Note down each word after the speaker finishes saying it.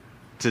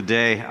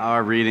Today,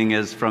 our reading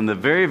is from the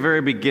very,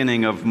 very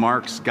beginning of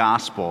Mark's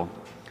Gospel,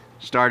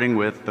 starting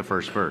with the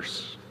first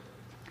verse.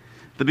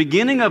 The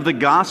beginning of the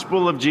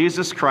Gospel of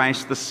Jesus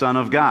Christ, the Son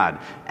of God.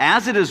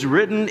 As it is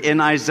written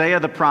in Isaiah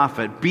the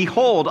prophet,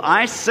 "Behold,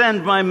 I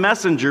send my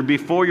messenger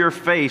before your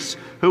face,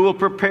 who will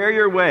prepare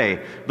your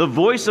way. The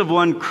voice of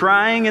one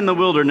crying in the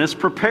wilderness,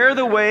 prepare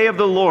the way of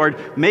the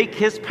Lord, make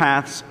his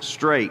paths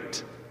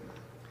straight."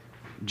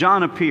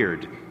 John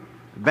appeared,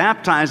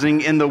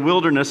 baptizing in the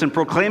wilderness and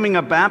proclaiming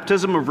a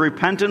baptism of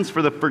repentance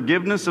for the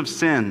forgiveness of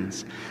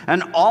sins.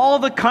 And all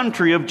the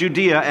country of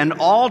Judea and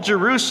all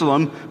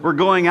Jerusalem were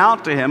going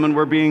out to him and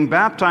were being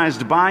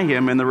baptized by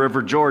him in the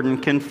river Jordan,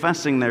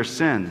 confessing their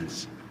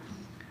sins.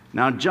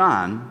 Now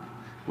John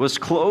was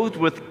clothed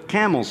with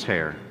camel's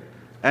hair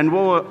and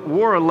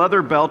wore a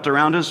leather belt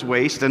around his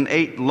waist and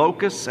ate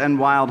locusts and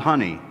wild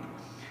honey.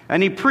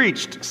 And he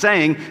preached,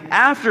 saying,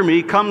 "After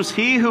me comes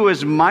he who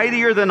is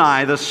mightier than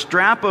I, the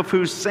strap of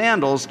whose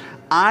sandals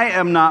I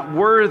am not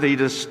worthy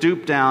to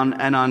stoop down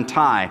and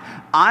untie.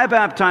 I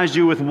baptize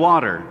you with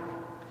water,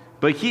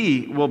 but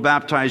he will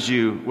baptize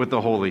you with the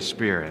Holy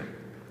Spirit."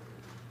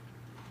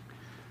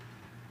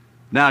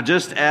 Now,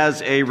 just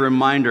as a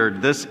reminder,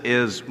 this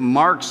is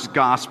Mark's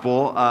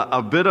Gospel,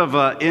 a bit of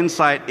an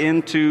insight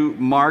into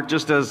Mark,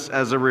 just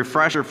as a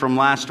refresher from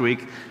last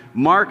week.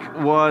 Mark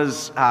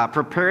was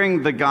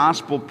preparing the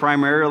gospel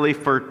primarily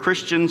for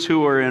Christians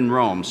who were in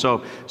Rome.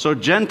 So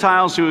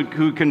Gentiles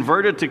who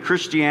converted to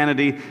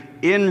Christianity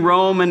in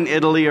Rome and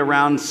Italy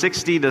around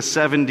 60 to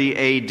 70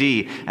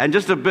 AD. And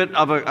just a bit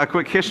of a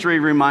quick history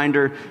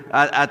reminder,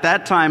 at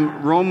that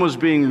time, Rome was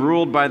being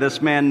ruled by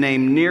this man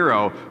named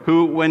Nero,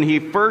 who, when he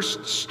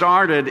first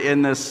started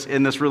in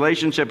this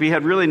relationship, he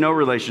had really no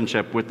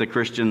relationship with the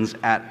Christians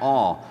at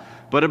all.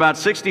 But about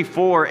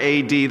 64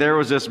 AD, there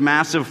was this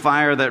massive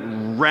fire that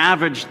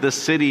ravaged the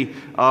city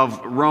of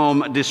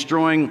Rome,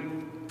 destroying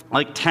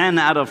like 10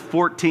 out of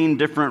 14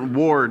 different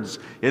wards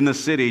in the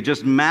city,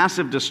 just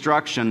massive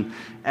destruction.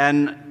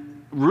 And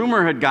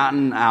rumor had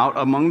gotten out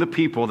among the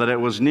people that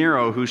it was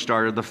Nero who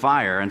started the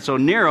fire. And so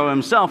Nero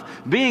himself,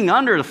 being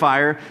under the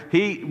fire,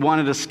 he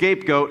wanted a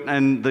scapegoat,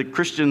 and the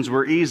Christians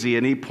were easy,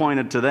 and he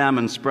pointed to them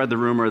and spread the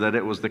rumor that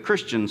it was the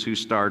Christians who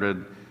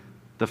started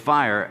the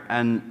fire.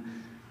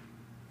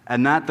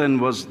 And that then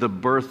was the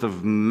birth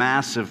of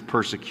massive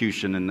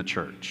persecution in the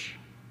church.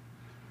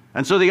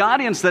 And so the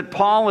audience that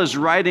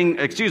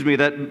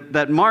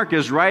that Mark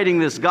is writing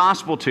this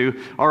gospel to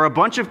are a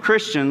bunch of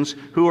Christians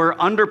who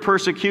are under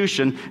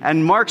persecution.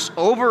 And Mark's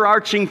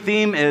overarching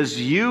theme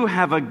is, you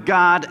have a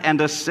God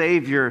and a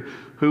Savior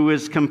who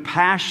is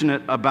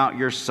compassionate about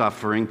your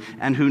suffering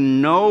and who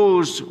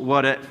knows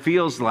what it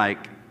feels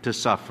like to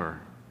suffer.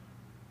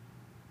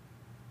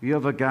 You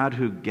have a God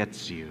who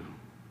gets you.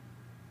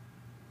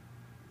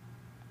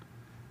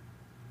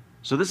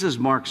 So this is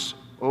Mark's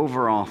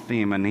overall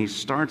theme, and he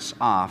starts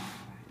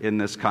off in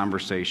this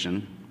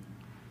conversation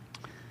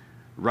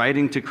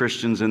writing to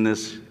Christians in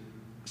this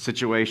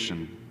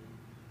situation,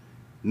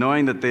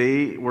 knowing that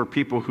they were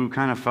people who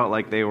kind of felt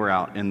like they were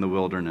out in the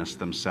wilderness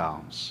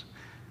themselves.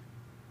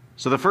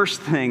 So the first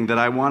thing that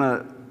I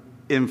want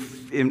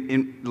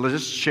to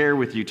just share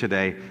with you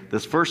today,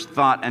 this first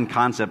thought and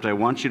concept I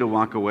want you to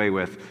walk away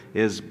with,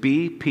 is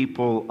be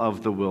people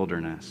of the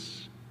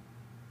wilderness.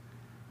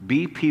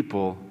 Be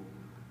people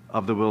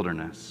of the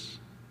wilderness.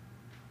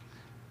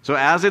 So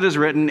as it is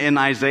written in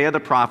Isaiah the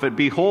prophet,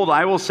 "Behold,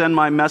 I will send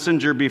my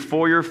messenger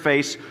before your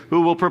face,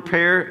 who will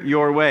prepare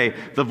your way,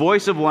 the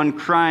voice of one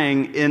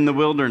crying in the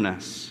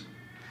wilderness."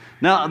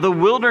 Now, the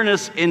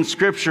wilderness in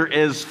Scripture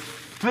is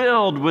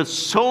filled with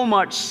so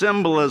much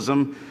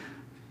symbolism.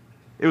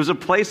 It was a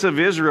place of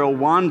Israel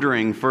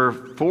wandering for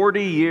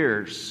 40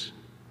 years,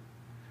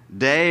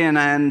 day in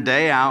and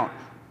day out,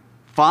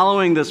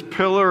 following this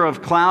pillar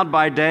of cloud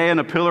by day and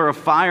a pillar of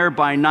fire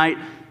by night,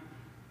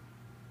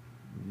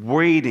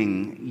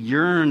 waiting,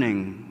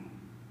 yearning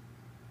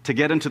to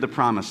get into the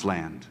promised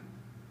land.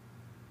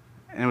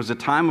 And it was a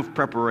time of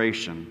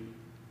preparation.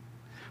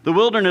 The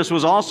wilderness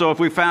was also, if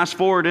we fast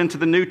forward into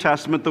the New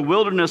Testament, the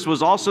wilderness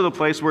was also the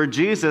place where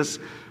Jesus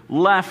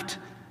left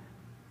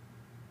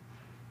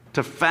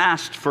to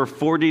fast for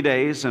 40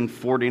 days and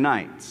 40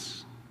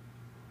 nights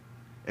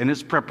in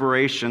his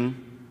preparation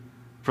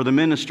for the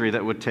ministry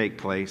that would take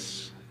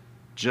place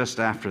just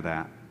after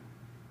that.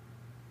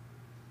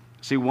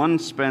 See, one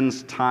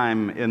spends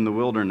time in the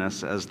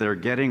wilderness as they're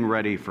getting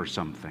ready for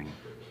something.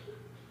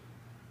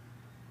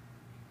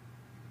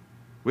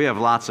 We have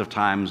lots of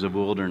times of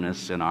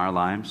wilderness in our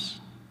lives.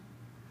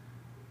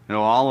 You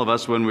know, all of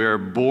us, when we are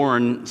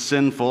born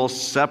sinful,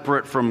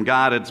 separate from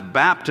God, it's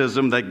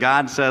baptism that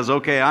God says,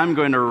 okay, I'm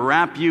going to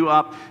wrap you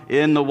up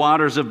in the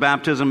waters of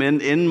baptism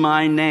in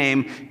my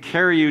name,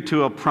 carry you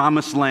to a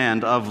promised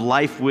land of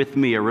life with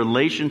me, a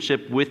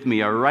relationship with me,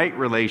 a right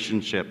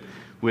relationship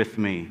with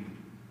me.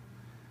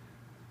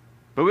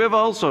 But we have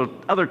also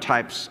other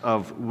types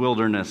of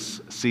wilderness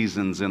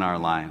seasons in our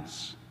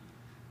lives.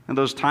 And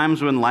those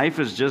times when life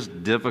is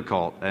just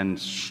difficult and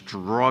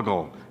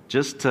struggle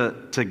just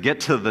to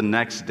get to the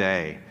next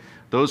day.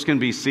 Those can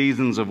be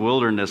seasons of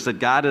wilderness that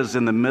God is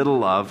in the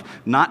middle of,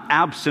 not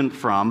absent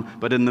from,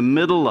 but in the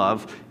middle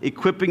of,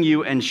 equipping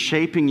you and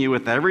shaping you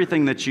with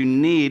everything that you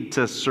need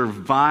to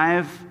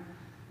survive,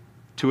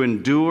 to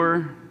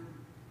endure.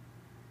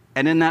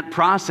 And in that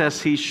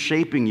process, He's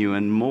shaping you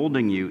and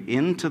molding you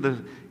into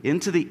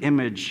the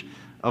image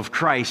of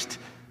Christ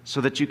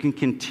so that you can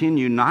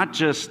continue not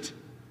just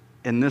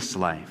in this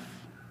life,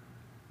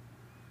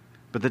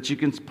 but that you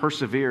can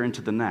persevere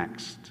into the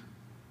next.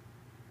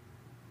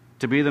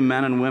 To be the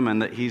men and women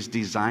that He's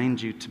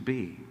designed you to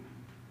be.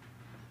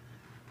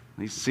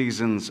 These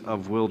seasons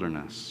of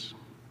wilderness.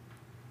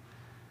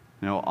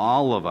 You know,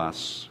 all of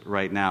us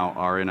right now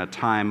are in a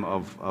time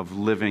of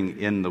living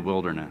in the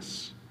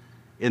wilderness.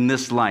 In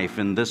this life,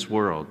 in this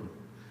world.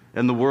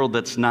 In the world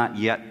that's not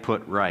yet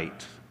put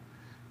right.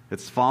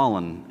 It's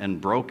fallen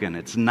and broken.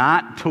 It's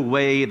not the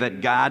way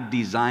that God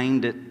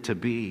designed it to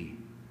be.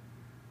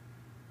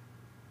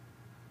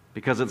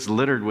 Because it's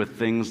littered with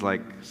things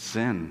like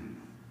sin,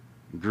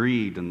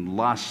 greed and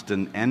lust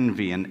and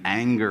envy and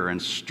anger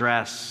and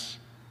stress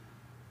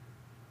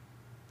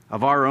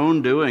of our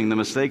own doing, the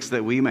mistakes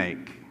that we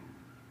make,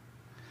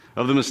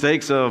 of the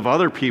mistakes of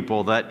other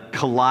people that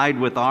collide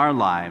with our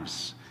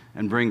lives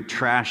and bring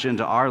trash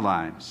into our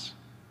lives,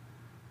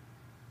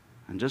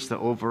 and just the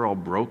overall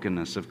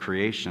brokenness of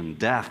creation.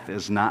 Death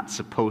is not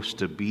supposed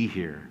to be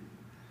here,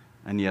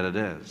 and yet it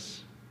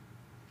is.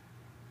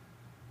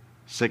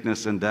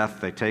 Sickness and death,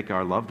 they take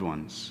our loved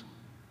ones.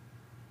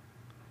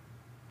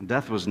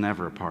 Death was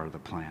never a part of the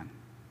plan.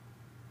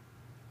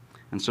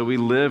 And so we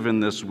live in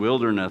this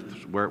wilderness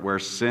where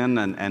sin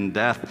and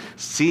death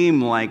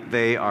seem like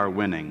they are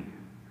winning.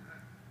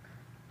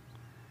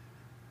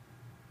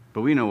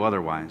 But we know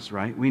otherwise,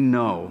 right? We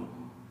know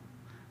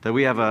that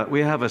we have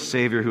a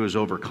Savior who has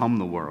overcome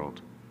the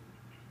world,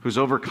 who's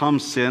overcome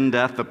sin,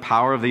 death, the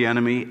power of the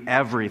enemy,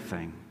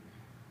 everything.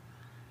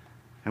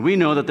 And we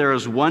know that there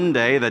is one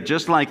day that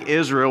just like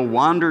Israel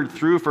wandered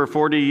through for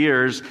 40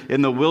 years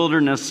in the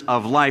wilderness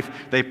of life,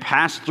 they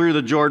passed through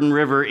the Jordan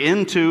River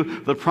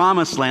into the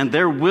promised land.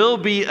 There will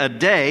be a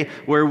day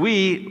where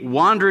we,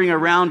 wandering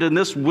around in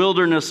this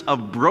wilderness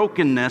of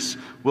brokenness,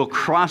 will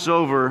cross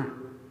over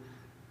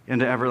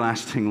into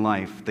everlasting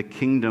life, the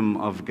kingdom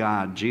of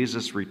God,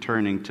 Jesus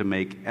returning to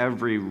make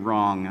every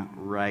wrong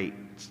right.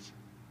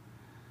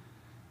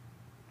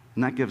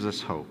 And that gives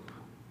us hope,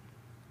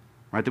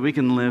 right? That we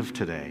can live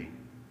today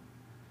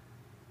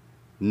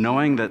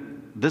knowing that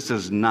this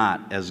is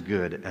not as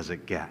good as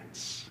it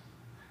gets,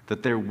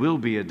 that there will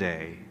be a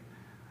day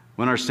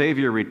when our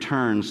Savior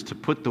returns to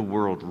put the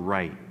world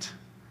right,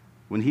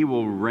 when He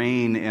will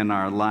reign in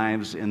our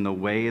lives in the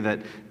way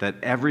that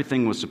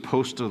everything was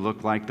supposed to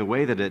look like, the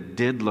way that it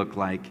did look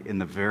like in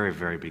the very,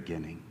 very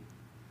beginning.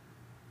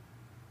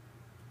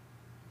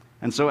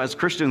 And so as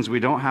Christians, we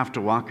don't have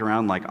to walk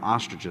around like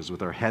ostriches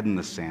with our head in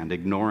the sand,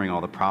 ignoring all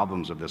the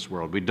problems of this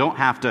world. We don't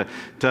have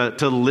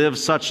to live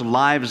such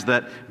lives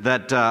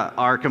that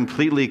are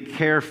completely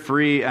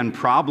carefree and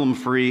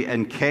problem-free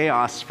and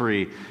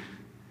chaos-free.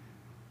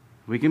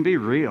 We can be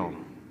real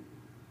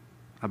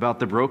about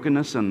the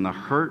brokenness and the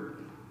hurt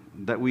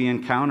that we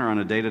encounter on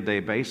a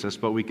day-to-day basis,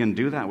 but we can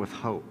do that with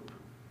hope.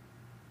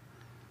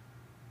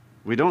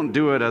 We don't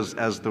do it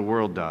as the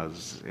world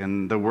does,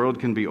 and the world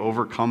can be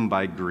overcome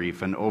by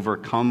grief and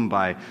overcome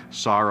by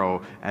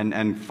sorrow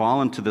and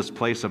fall into this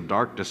place of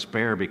dark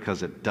despair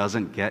because it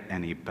doesn't get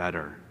any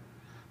better.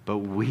 But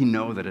we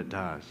know that it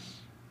does.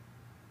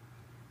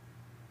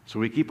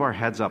 So we keep our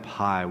heads up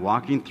high,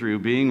 walking through,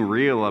 being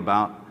real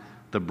about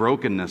the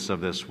brokenness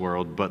of this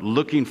world, but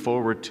looking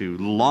forward to,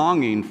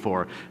 longing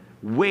for,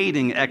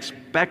 waiting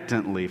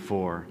expectantly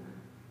for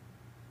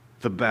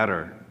the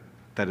better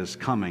that is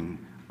coming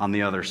on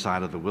the other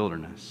side of the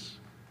wilderness.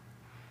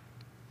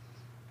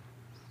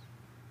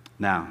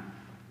 Now,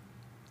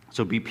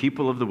 so be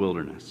people of the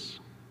wilderness.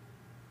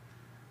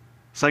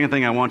 Second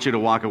thing I want you to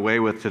walk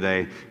away with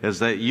today is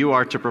that you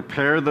are to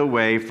prepare the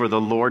way for the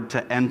Lord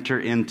to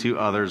enter into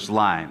others'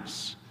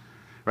 lives.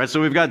 Right?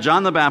 So we've got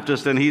John the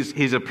Baptist, and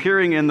he's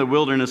appearing in the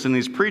wilderness, and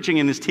he's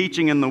preaching and he's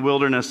teaching in the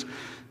wilderness.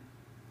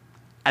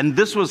 And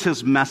this was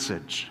his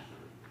message.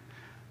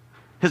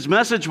 His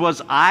message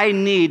was, I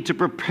need to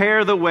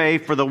prepare the way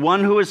for the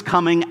one who is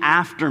coming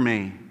after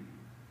me.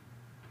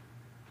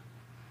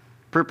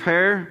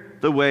 Prepare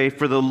the way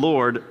for the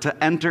Lord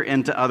to enter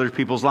into other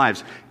people's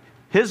lives.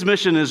 His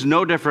mission is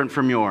no different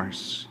from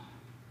yours.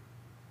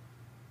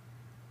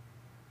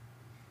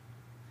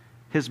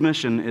 His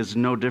mission is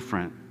no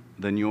different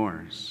than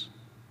yours.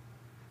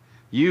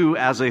 You,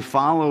 as a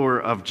follower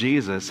of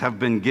Jesus, have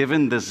been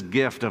given this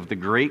gift of the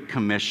Great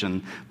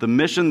Commission. The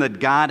mission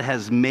that God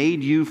has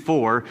made you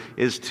for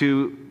is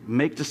to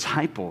make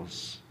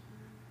disciples,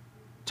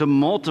 to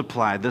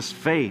multiply this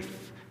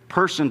faith,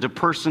 person to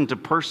person to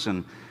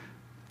person,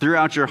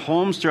 throughout your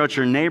homes, throughout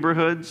your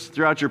neighborhoods,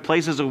 throughout your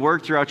places of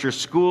work, throughout your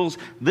schools.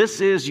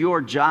 This is your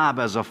job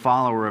as a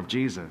follower of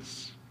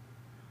Jesus.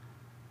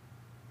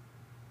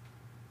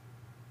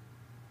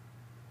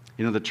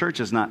 You know, the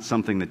church is not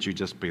something that you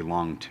just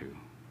belong to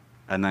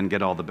and then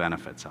get all the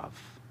benefits of.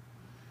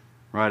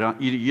 right?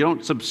 You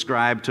don't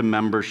subscribe to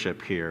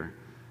membership here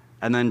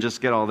and then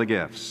just get all the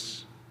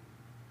gifts.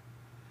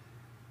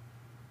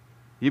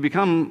 You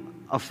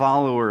become a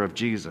follower of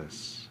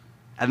Jesus.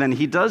 And then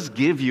he does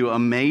give you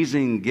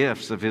amazing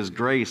gifts of his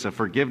grace, of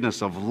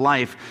forgiveness, of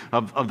life,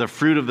 of the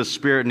fruit of the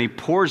Spirit, and he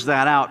pours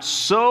that out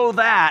so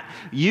that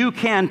you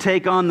can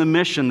take on the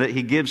mission that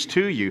he gives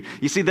to you.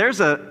 You see,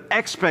 there's an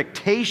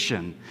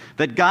expectation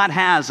that God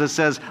has that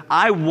says,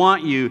 I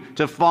want you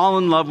to fall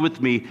in love with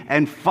me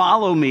and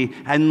follow me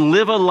and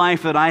live a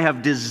life that I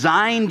have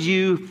designed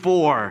you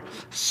for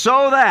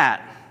so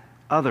that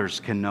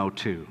others can know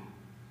too.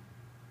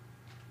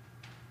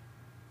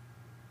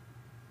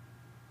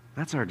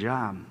 That's our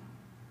job.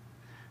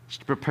 It's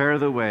to prepare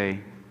the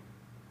way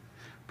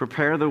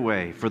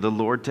for the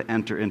Lord to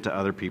enter into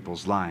other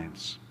people's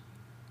lives.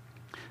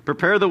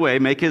 Prepare the way,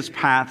 make his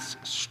paths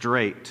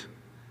straight.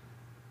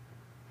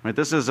 Right,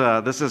 this is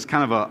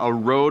kind of a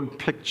road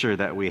picture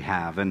that we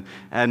have,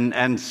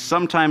 and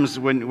sometimes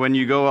when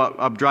you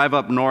go drive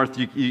up north,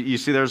 you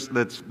see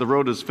the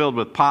road is filled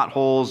with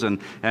potholes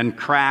and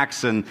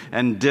cracks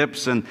and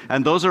dips, and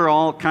those are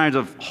all kinds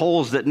of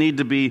holes that need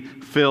to be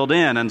filled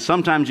in. And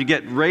sometimes you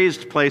get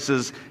raised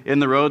places in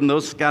the road, and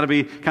those got to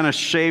be kind of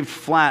shaved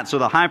flat, so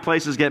the high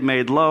places get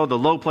made low, the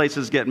low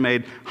places get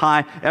made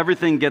high.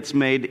 Everything gets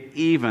made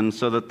even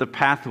so that the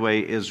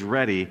pathway is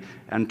ready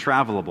and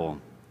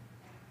travelable.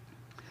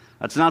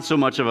 That's not so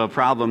much of a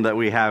problem that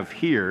we have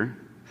here.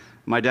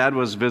 My dad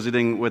was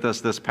visiting with us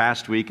this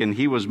past week, and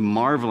he was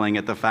marveling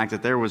at the fact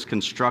that there was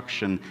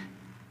construction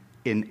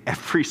in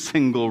every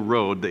single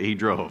road that he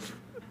drove.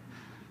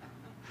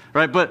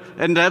 Right,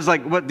 and Dad's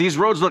like, "What? These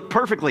roads look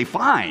perfectly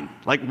fine.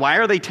 Like, why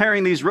are they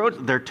tearing these roads?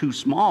 They're too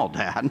small,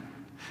 Dad.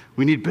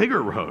 We need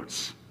bigger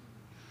roads.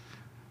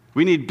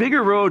 We need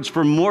bigger roads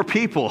for more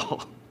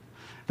people.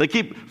 They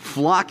keep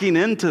flocking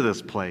into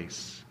this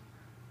place."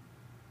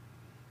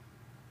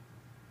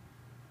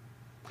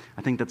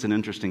 I think that's an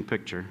interesting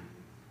picture.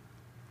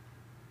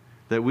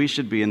 That we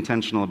should be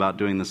intentional about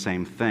doing the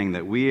same thing,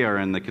 that we are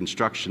in the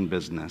construction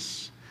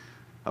business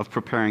of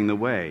preparing the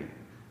way,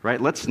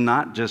 right? Let's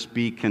not just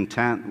be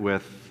content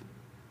with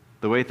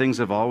the way things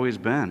have always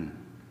been,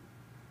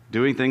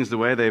 doing things the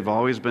way they've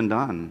always been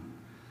done.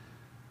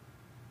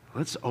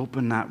 Let's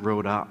open that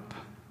road up.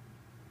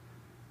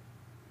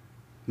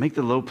 Make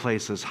the low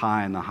places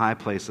high and the high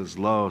places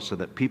low so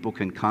that people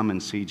can come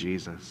and see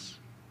Jesus.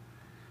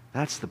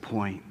 That's the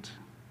point.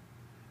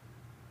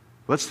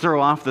 Let's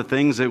throw off the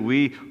things that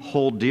we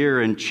hold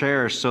dear and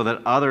cherish so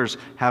that others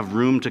have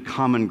room to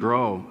come and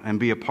grow and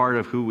be a part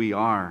of who we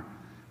are,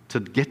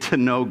 to get to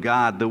know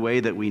God the way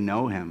that we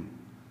know him.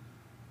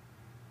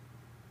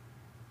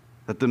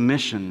 That the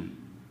mission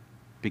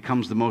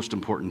becomes the most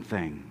important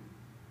thing.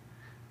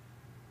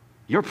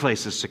 Your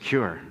place is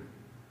secure.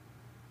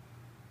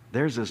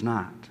 Theirs is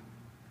not.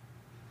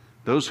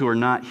 Those who are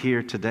not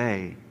here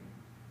today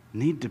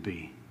need to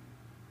be.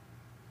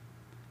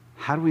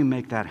 How do we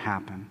make that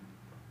happen?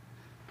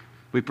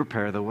 We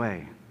prepare the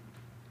way.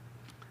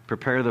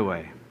 Prepare the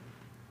way.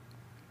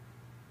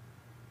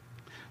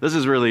 This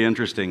is really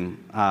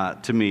interesting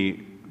to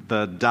me,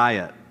 the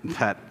diet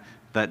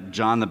that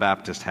John the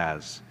Baptist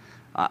has.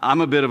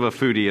 I'm a bit of a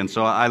foodie, and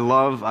so I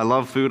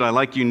love food. I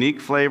like unique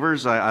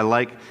flavors. I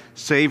like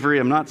savory.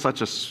 I'm not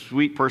such a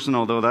sweet person,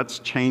 although that's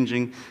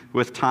changing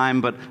with time,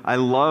 but I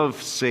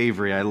love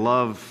savory. I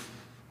love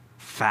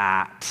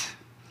fat.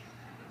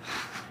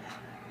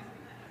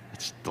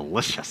 It's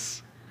delicious.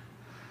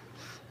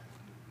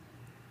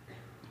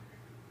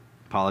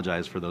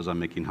 Apologize for those I'm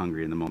making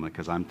hungry in the moment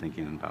because I'm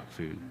thinking about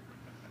food.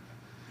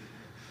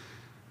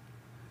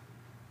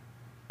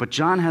 But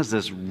John has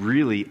this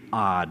really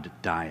odd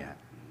diet.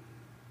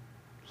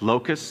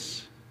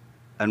 Locusts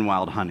and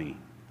wild honey.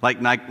 Like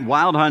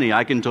wild honey,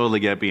 I can totally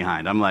get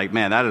behind. I'm like,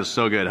 man, that is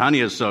so good. Honey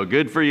is so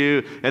good for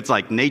you. It's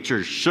like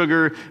nature's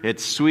sugar.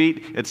 It's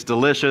sweet. It's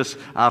delicious.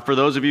 For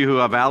those of you who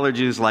have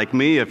allergies like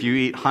me, if you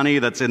eat honey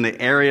that's in the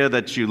area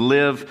that you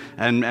live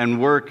and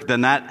work,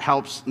 then that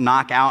helps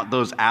knock out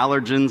those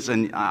allergens.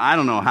 And I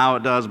don't know how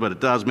it does, but it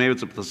does. Maybe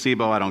it's a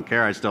placebo. I don't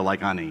care. I still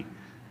like honey.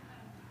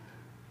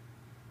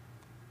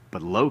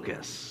 But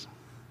locusts,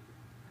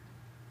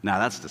 now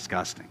that's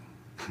disgusting.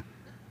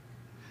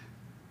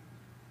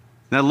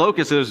 Now,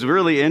 locusts is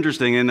really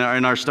interesting. In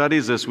our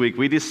studies this week,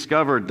 we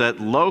discovered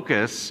that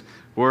locusts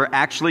were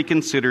actually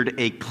considered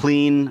a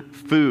clean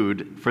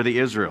food for the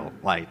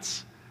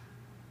Israelites.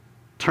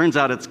 Turns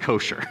out it's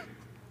kosher.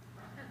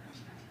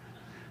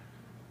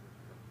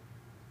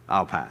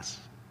 I'll pass.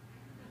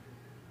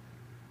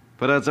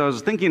 But as I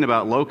was thinking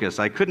about locusts,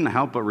 I couldn't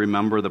help but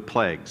remember the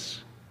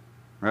plagues.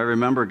 Right?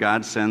 Remember,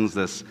 God sends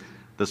this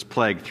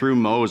plague through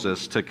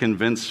Moses to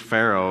convince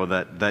Pharaoh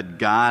that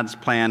God's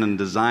plan and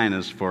design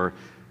is for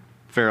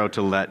Pharaoh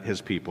to let his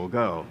people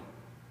go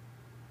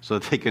so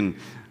that they can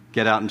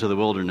get out into the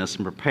wilderness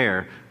and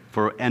prepare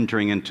for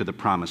entering into the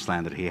promised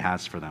land that he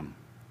has for them.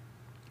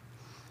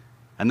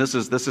 And this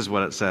is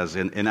what it says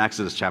in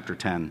Exodus chapter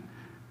 10.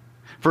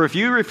 For if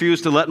you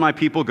refuse to let my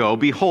people go,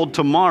 behold,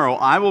 tomorrow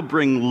I will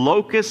bring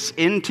locusts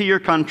into your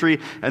country,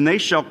 and they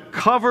shall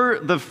cover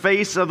the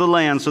face of the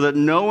land so that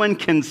no one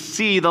can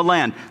see the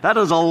land. That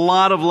is a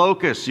lot of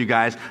locusts, you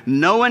guys.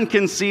 No one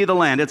can see the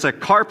land. It's a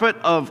carpet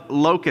of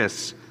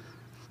locusts.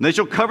 And they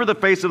shall cover the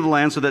face of the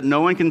land so that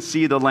no one can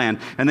see the land.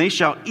 And they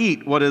shall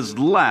eat what is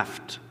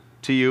left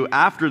to you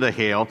after the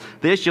hail.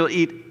 They shall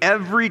eat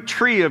every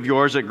tree of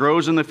yours that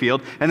grows in the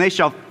field, and they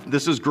shall,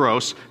 this is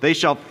gross, they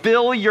shall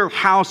fill your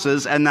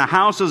houses and the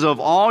houses of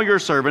all your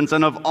servants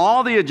and of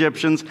all the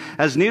Egyptians,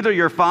 as neither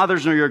your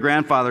fathers nor your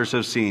grandfathers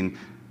have seen.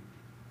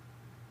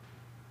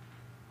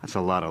 That's a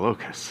lot of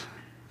locusts.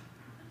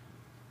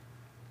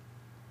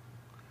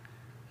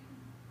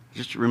 It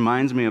just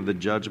reminds me of the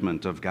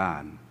judgment of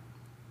God.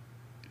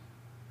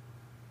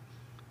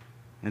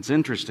 It's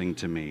interesting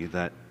to me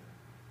that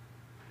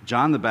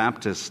John the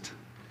Baptist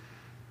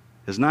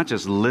is not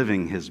just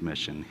living his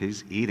mission,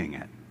 he's eating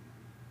it.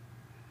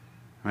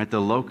 Right?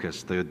 The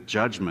locust, the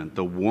judgment,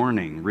 the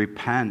warning,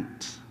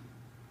 repent.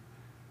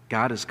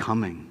 God is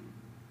coming.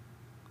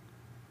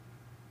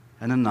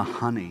 And then the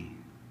honey,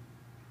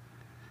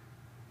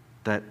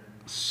 that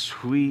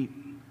sweet,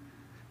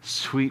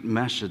 sweet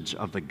message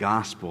of the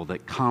gospel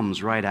that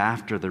comes right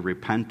after the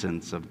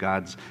repentance of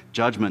God's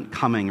judgment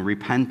coming,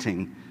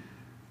 repenting,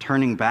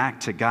 turning back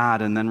to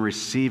God, and then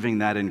receiving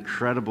that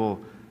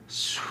incredible,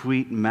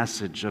 sweet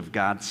message of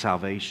God's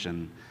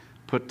salvation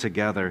put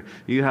together.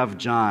 You have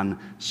John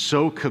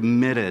so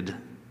committed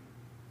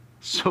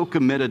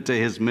to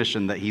his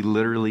mission that he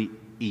literally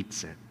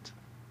eats it.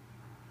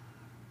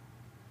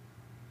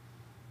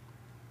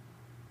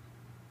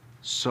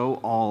 So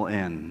all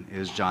in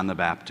is John the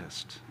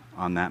Baptist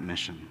on that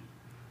mission.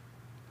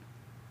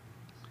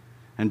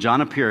 And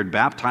John appeared,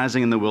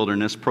 baptizing in the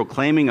wilderness,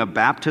 proclaiming a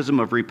baptism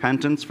of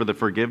repentance for the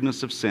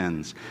forgiveness of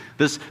sins.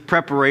 This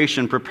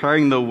preparation,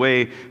 preparing the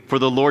way for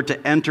the Lord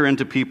to enter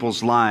into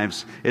people's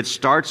lives, it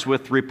starts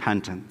with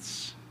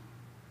repentance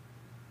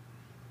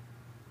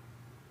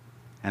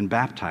and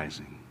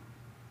baptizing.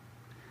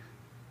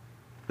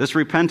 This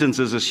repentance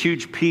is this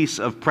huge piece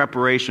of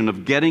preparation,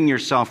 of getting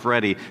yourself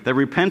ready. That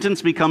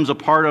repentance becomes a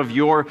part of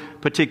your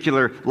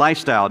particular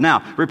lifestyle.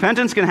 Now,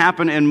 repentance can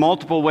happen in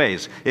multiple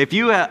ways. If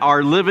you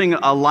are living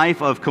a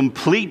life of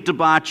complete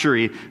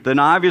debauchery, then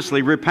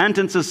obviously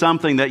repentance is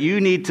something that you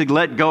need to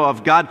let go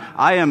of. God,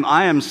 I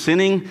am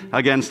sinning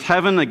against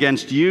heaven,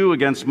 against you,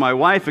 against my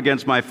wife,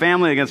 against my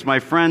family, against my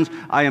friends.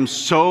 I am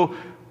so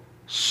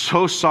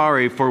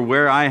sorry for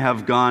where I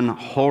have gone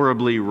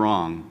horribly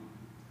wrong.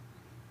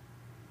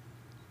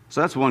 So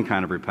that's one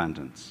kind of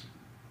repentance.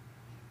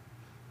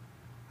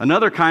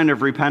 Another kind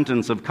of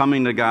repentance, of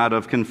coming to God,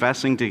 of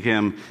confessing to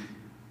Him,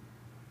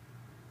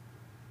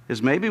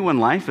 is maybe when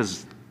life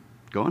is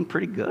going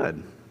pretty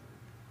good.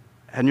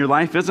 And your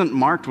life isn't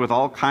marked with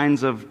all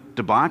kinds of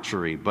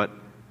debauchery, but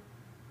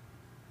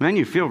man,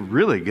 you feel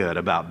really good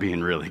about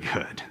being really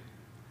good.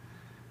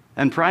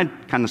 And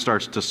pride kind of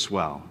starts to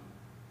swell.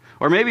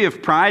 Or maybe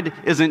if pride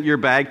isn't your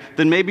bag,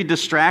 then maybe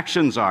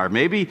distractions are.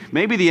 Maybe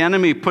the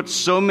enemy puts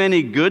so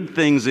many good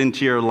things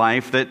into your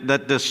life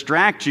that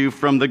distract you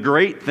from the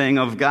great thing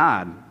of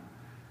God.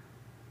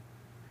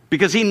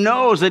 Because he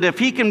knows that if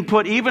he can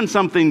put even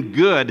something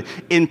good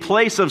in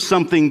place of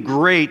something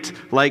great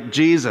like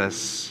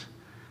Jesus,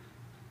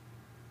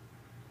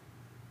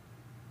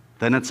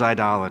 then it's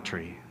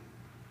idolatry.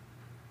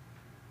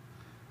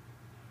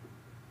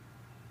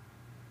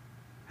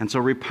 And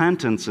so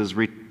repentance is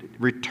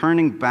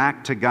returning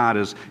back to God,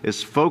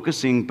 is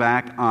focusing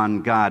back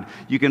on God.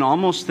 You can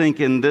almost think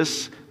in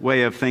this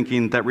way of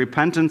thinking that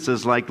repentance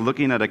is like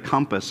looking at a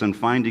compass and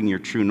finding your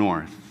true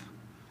north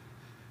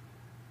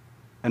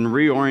and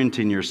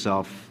reorienting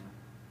yourself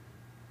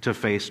to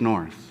face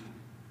north.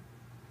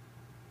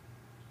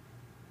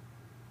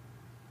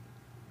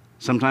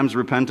 Sometimes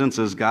repentance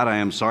is, God, I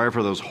am sorry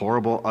for those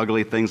horrible,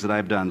 ugly things that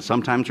I've done.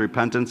 Sometimes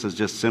repentance is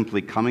just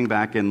simply coming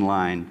back in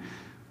line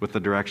with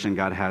the direction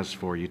God has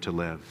for you to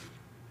live.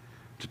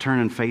 To turn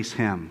and face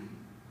Him,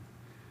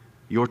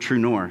 your true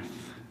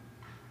north,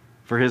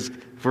 for His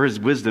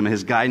wisdom,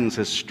 His guidance,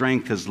 His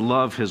strength, His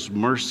love, His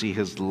mercy,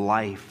 His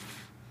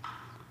life.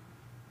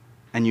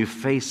 And you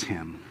face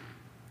Him.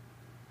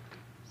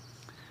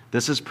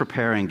 This is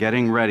preparing,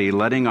 getting ready,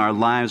 letting our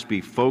lives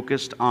be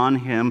focused on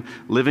Him,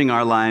 living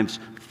our lives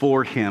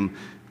for Him,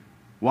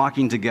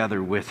 walking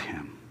together with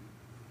Him.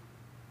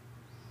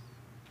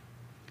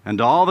 And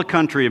all the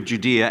country of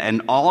Judea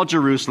and all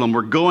Jerusalem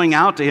were going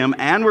out to Him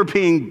and were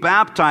being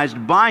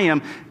baptized by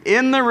Him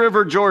in the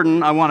river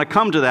Jordan. I want to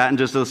come to that in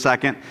just a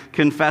second,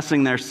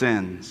 confessing their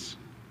sins.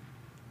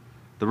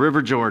 The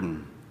river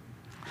Jordan.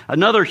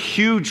 Another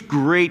huge,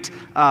 great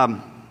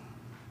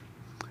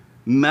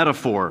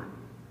metaphor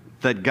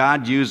that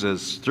God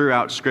uses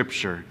throughout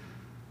Scripture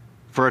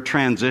for a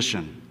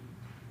transition.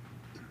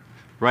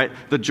 Right?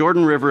 The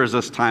Jordan River is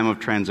this time of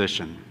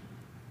transition.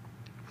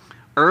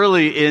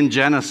 Early in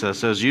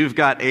Genesis, as you've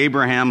got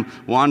Abraham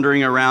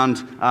wandering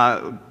around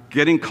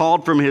getting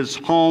called from his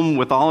home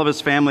with all of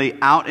his family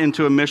out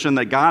into a mission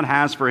that God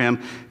has for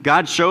him,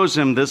 God shows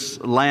him this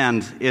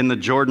land in the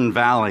Jordan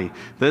Valley.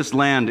 This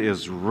land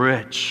is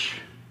rich,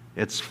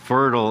 it's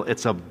fertile,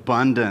 it's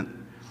abundant.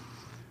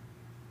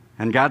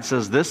 And God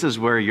says, this is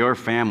where your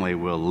family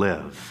will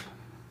live.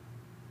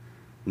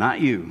 Not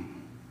you,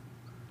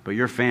 but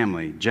your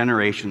family,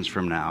 generations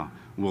from now,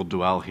 will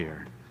dwell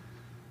here.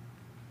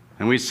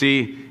 And we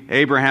see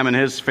Abraham and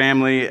his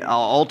family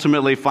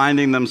ultimately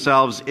finding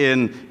themselves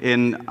in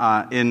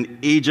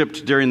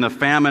Egypt during the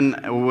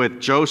famine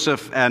with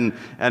Joseph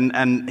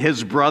and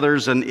his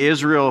brothers, and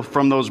Israel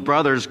from those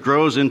brothers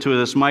grows into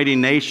this mighty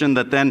nation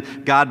that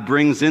then God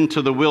brings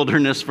into the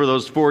wilderness for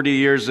those 40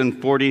 years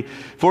and 40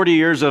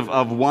 years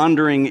of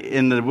wandering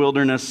in the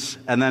wilderness.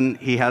 And then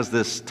he has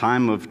this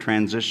time of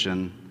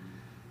transition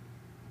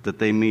that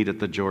they meet at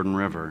the Jordan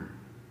River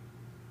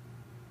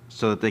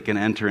so that they can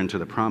enter into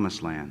the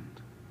promised land.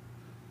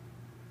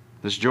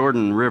 This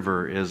Jordan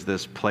River is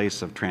this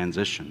place of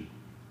transition.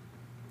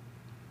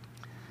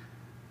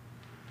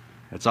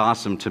 It's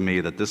awesome to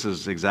me that this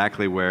is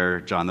exactly where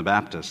John the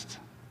Baptist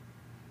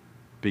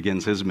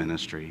begins his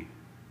ministry.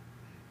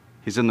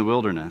 He's in the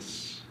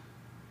wilderness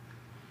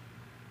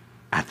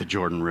at the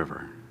Jordan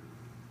River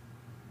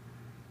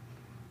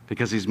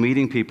because he's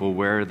meeting people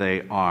where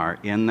they are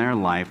in their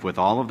life with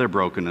all of their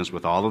brokenness,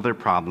 with all of their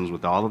problems,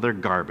 with all of their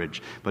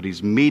garbage, but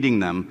he's meeting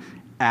them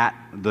at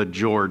the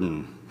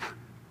Jordan.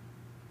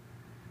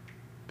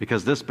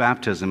 Because this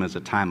baptism is a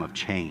time of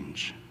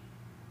change.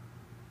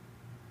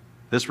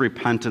 This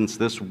repentance,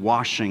 this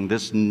washing,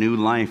 this new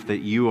life that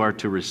you are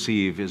to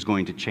receive is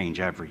going to change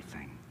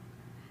everything.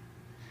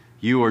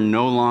 You are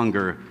no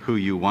longer who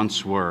you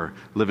once were,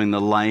 living the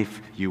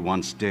life you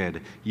once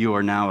did. You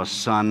are now a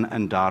son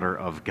and daughter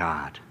of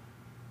God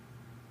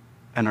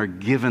and are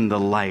given the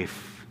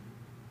life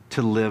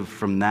to live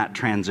from that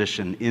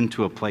transition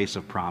into a place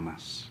of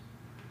promise.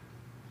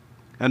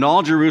 And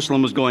all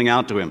Jerusalem was going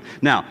out to him.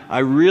 Now, I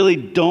really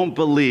don't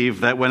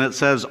believe that when it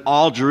says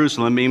all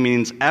Jerusalem, it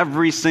means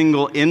every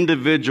single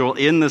individual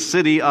in the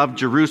city of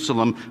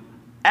Jerusalem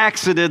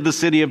exited the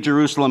city of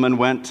Jerusalem and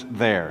went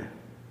there.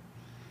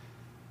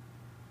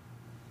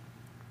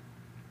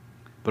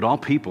 But all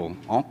people,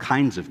 all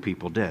kinds of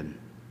people did.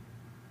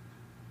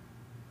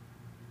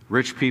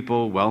 Rich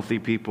people, wealthy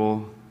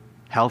people,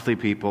 healthy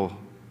people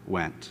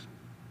went.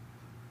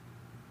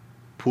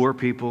 Poor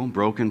people,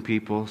 broken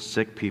people,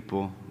 sick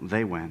people,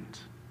 they went.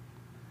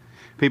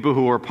 People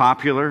who were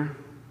popular,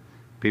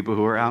 people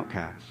who were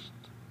outcast.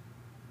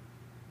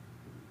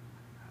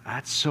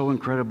 That's so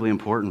incredibly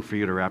important for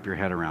you to wrap your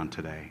head around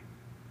today,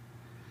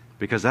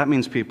 because that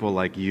means people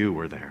like you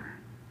were there.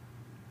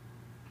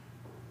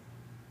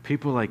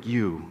 People like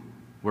you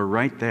were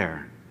right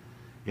there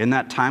in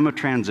that time of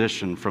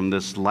transition from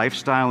this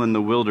lifestyle in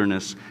the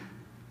wilderness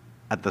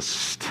at the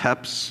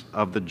steps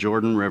of the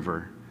Jordan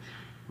River,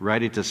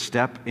 ready to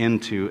step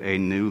into a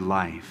new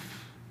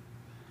life.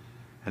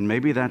 And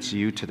maybe that's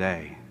you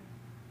today.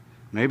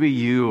 Maybe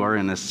you are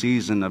in a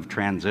season of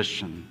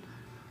transition,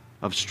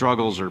 of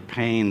struggles or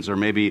pains, or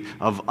maybe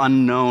of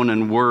unknown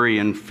and worry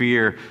and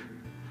fear.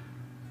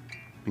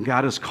 And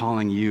God is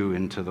calling you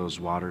into those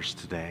waters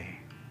today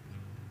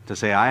to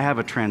say, I have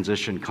a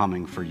transition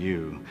coming for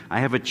you.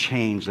 I have a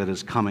change that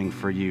is coming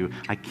for you.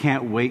 I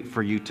can't wait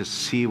for you to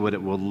see what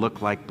it will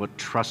look like, but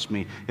trust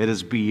me, it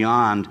is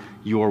beyond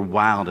your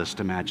wildest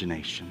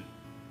imagination.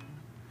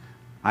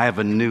 I have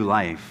a new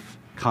life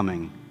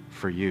coming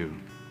for you.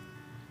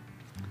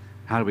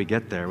 How do we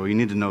get there? Well, you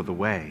need to know the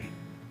way.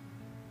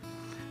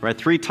 Right,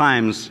 3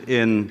 times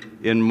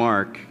in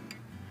Mark,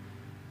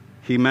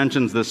 he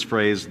mentions this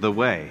phrase, the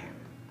way.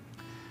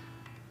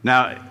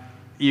 Now,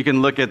 you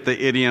can look at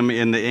the idiom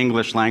in the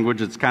English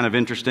language. It's kind of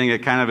interesting.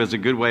 It kind of is a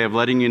good way of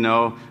letting you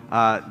know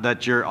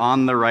that you're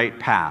on the right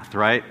path,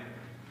 right?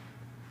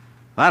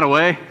 That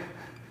way,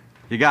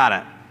 you got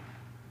it.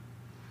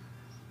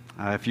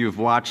 If you've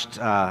watched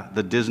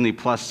the Disney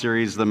Plus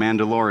series, The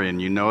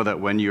Mandalorian, you know that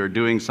when you're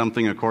doing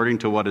something according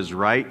to what is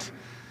right,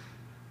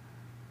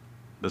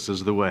 this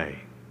is the way.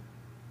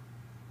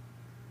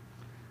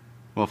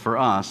 Well, for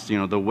us,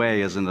 the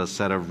way isn't a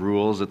set of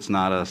rules. It's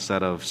not a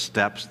set of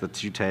steps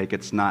that you take.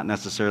 It's not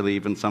necessarily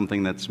even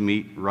something that's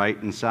meet, right,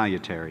 and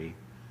salutary.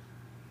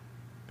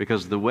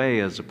 Because the way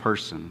is a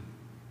person.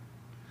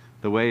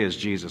 The way is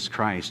Jesus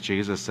Christ.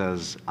 Jesus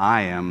says,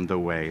 I am the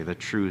way, the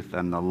truth,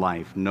 and the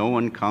life. No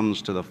one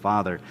comes to the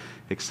Father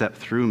except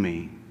through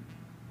me.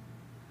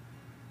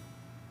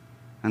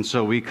 And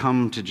so we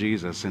come to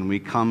Jesus, and we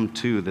come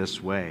to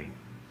this way.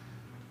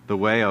 The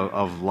way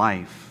of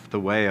life. The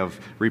way of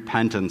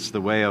repentance,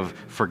 the way of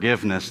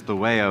forgiveness, the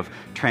way of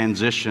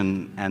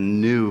transition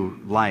and new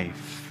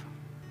life.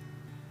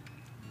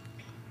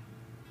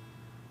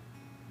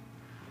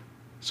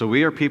 So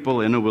we are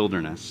people in a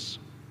wilderness,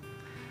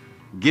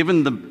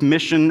 given the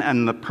mission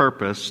and the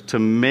purpose to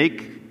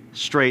make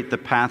straight the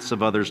paths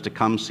of others to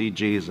come see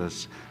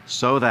Jesus,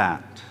 so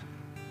that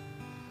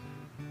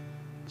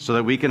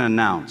we can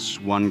announce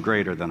one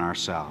greater than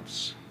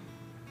ourselves.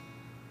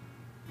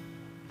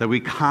 that we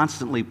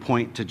constantly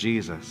point to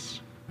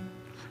Jesus.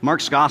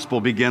 Mark's gospel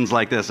begins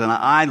like this, and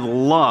I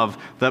love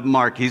that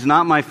Mark, he's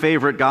not my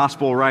favorite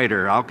gospel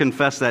writer, I'll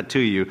confess that to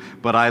you,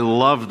 but I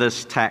love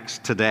this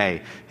text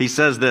today. He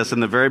says this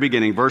in the very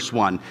beginning, verse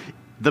 1,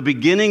 the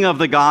beginning of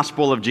the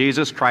gospel of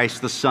Jesus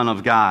Christ, the Son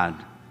of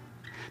God.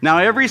 Now,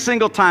 every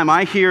single time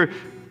I hear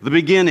the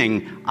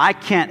beginning, I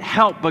can't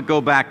help but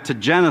go back to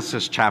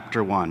Genesis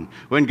chapter 1,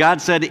 when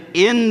God said,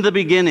 in the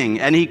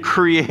beginning, and He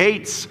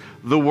creates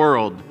the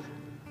world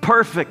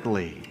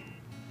perfectly.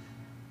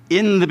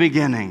 In the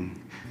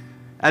beginning.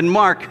 And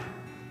Mark,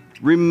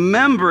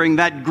 remembering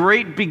that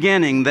great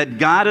beginning that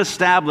God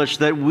established,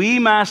 that we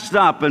messed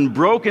up and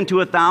broke into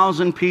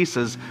 1,000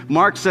 pieces,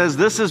 Mark says,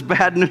 this is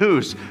bad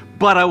news,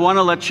 but I want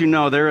to let you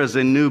know there is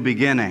a new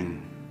beginning.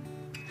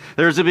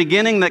 There's a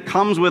beginning that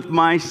comes with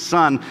my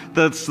Son,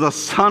 that's the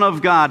Son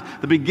of God,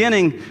 the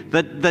beginning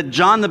that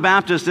John the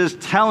Baptist is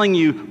telling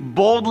you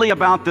boldly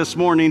about this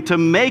morning to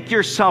make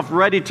yourself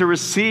ready to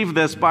receive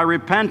this by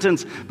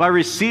repentance, by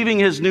receiving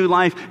His new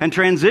life and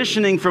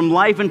transitioning from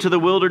life into the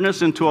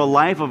wilderness into a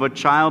life of a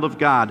child of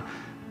God.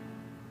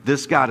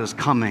 This God is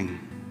coming.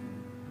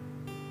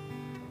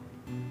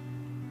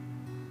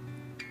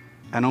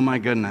 And oh my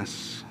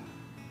goodness,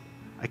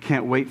 I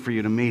can't wait for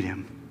you to meet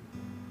Him.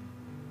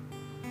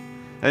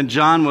 And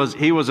John was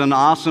an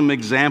awesome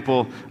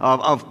example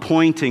of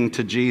pointing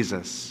to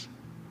Jesus.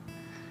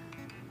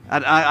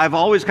 I've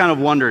always kind of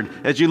wondered,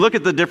 as you look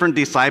at the different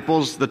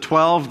disciples, the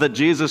 12 that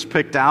Jesus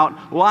picked out,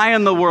 why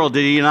in the world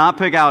did He not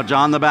pick out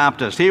John the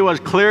Baptist? He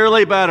was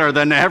clearly better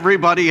than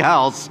everybody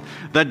else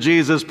that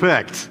Jesus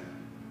picked.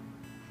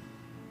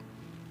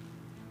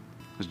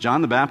 Because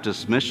John the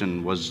Baptist's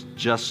mission was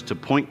just to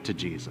point to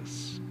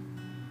Jesus.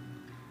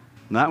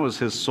 And that was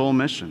his sole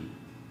mission.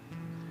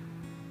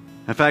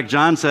 In fact,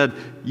 John said,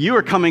 you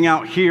are coming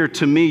out here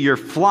to me. You're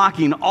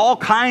flocking, all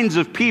kinds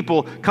of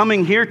people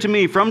coming here to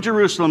me from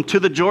Jerusalem to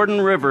the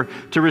Jordan River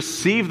to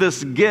receive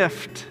this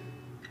gift.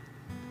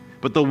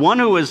 But the one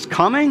who is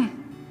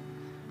coming,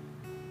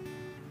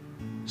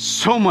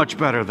 so much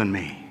better than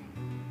me.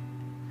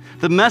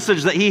 The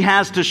message that He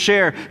has to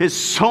share is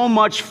so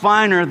much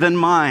finer than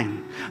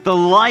mine. The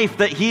life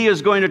that He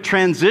is going to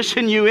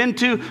transition you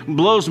into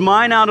blows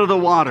mine out of the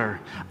water.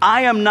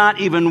 I am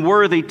not even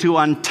worthy to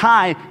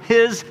untie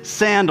His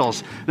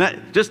sandals. Now,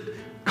 just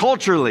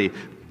culturally,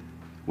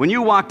 when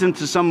you walked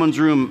into someone's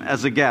room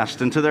as a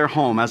guest, into their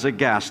home as a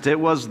guest, it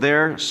was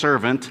their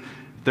servant,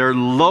 their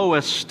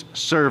lowest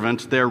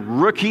servant, their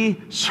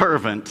rookie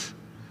servant,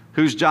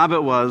 whose job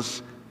it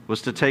was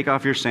to take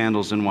off your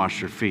sandals and wash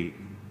your feet.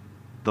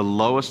 The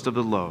lowest of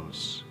the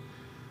lows.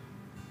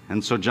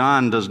 And so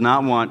John does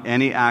not want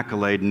any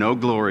accolade, no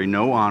glory,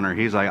 no honor.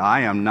 He's like,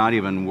 I am not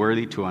even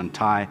worthy to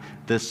untie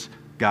this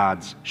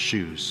God's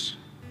shoes.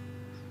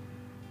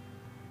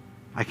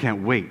 I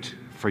can't wait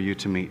for you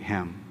to meet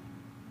Him.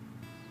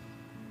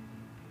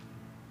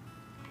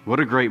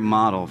 What a great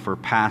model for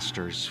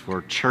pastors,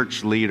 for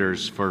church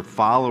leaders, for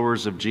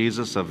followers of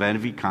Jesus of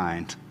every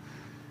kind.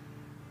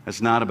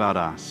 It's not about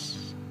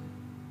us.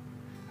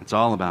 It's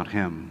all about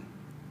Him.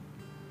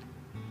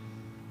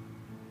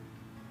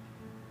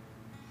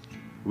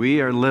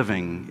 We are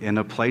living in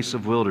a place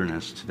of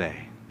wilderness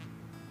today.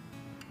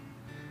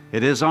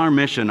 It is our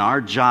mission, our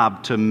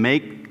job to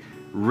make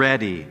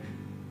ready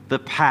the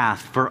path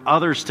for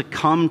others to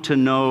come to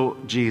know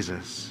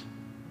Jesus.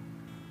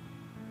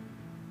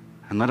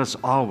 And let us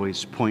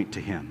always point to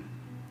Him.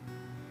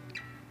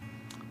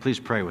 Please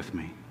pray with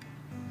me.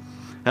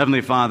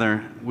 Heavenly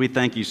Father, we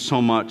thank You so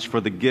much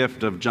for the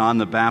gift of John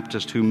the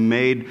Baptist, who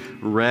made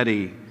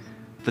ready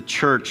the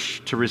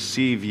church to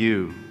receive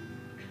You.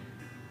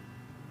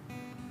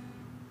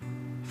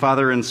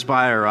 Father,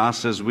 inspire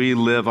us as we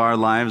live our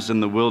lives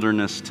in the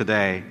wilderness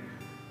today,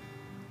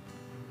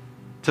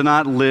 to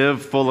not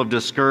live full of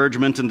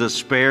discouragement and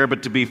despair,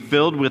 but to be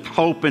filled with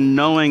hope and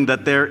knowing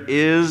that there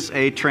is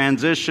a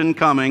transition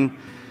coming,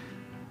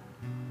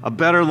 a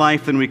better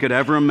life than we could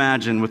ever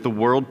imagine, with the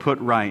world put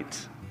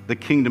right, the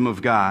kingdom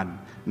of God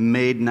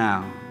made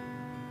now.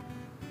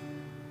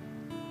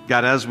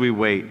 God, as we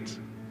wait,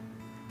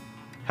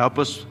 help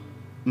us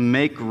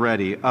make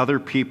ready other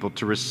people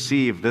to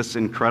receive this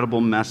incredible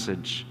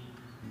message.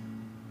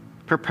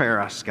 Prepare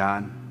us,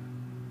 God,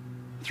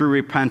 through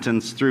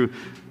repentance, through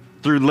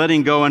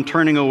letting go and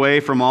turning away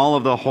from all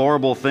of the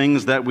horrible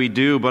things that we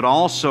do, but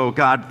also,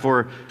 God,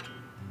 for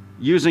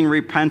using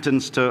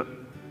repentance to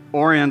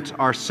orient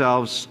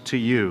ourselves to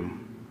You,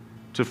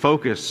 to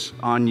focus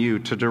on You,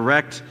 to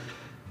direct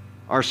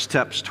our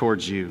steps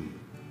towards You.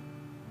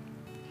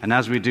 And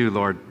as we do,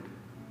 Lord,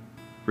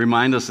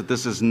 remind us that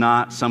this is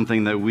not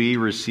something that we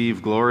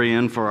receive glory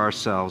in for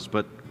ourselves,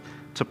 but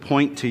to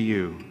point to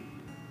You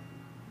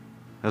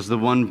as the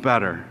one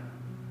better,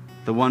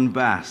 the one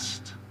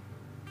best.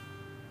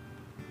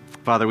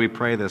 Father, we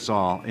pray this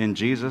all in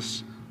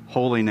Jesus'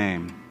 holy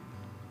name.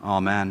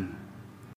 Amen.